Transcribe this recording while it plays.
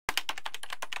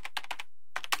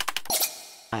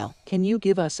Can you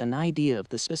give us an idea of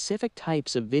the specific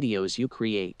types of videos you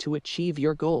create to achieve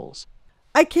your goals?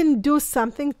 I can do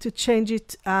something to change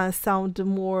it sound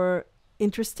more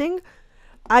interesting.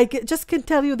 Just can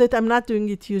tell you that I'm not doing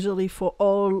it usually for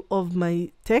all of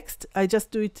my text. I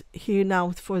just do it here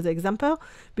now for the example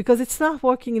because it's not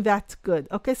working that good.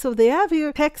 Okay, so they have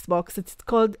here text box. It's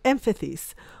called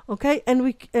emphasis. Okay, and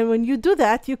when you do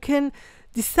that, you can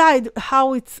decide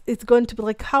how it's going to be,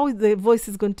 like how the voice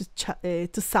is going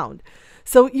to sound.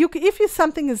 So if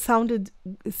something is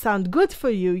sound good for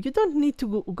you, you don't need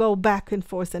to go back and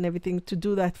forth and everything to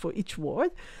do that for each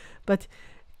word, but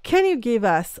can you give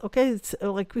us, okay, it's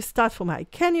like we start from high.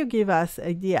 Can you give us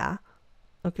idea?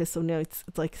 Okay, so now it's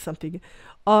like something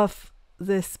of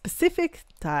the specific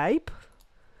type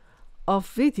of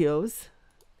videos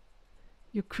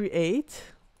you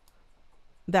create.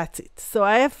 That's it. So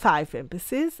I have 5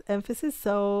 emphasis.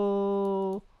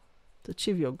 So to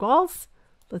achieve your goals,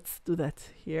 let's do that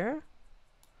here.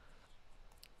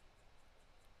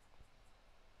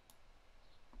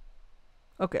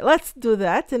 Okay, let's do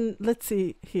that and let's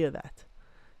see here that.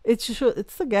 It's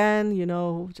again,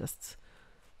 just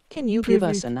Can you give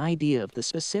us an idea of the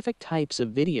specific types of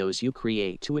videos you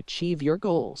create to achieve your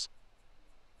goals?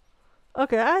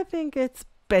 Okay, I think it's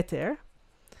better.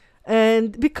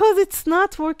 And because it's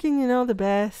not working, the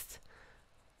best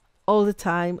all the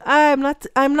time. I'm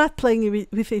not playing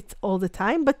with it all the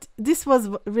time, but this was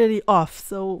really off.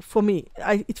 So for me,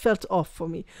 it felt off for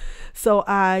me. So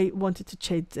I wanted to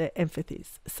change the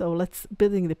emphasis. So let's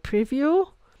building the preview.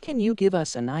 Can you give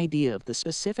us an idea of the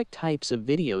specific types of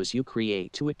videos you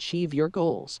create to achieve your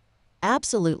goals?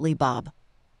 Absolutely, Bob.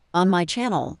 On my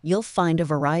channel, you'll find a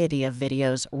variety of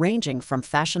videos ranging from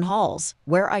fashion hauls,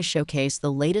 where I showcase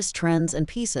the latest trends and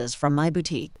pieces from my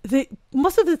boutique.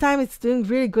 Most of the time it's doing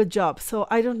really good job, so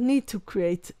I don't need to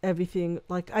create everything.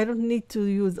 Like I don't need to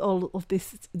use all of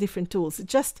these different tools.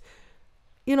 Just,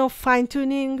 fine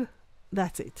tuning,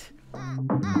 that's it.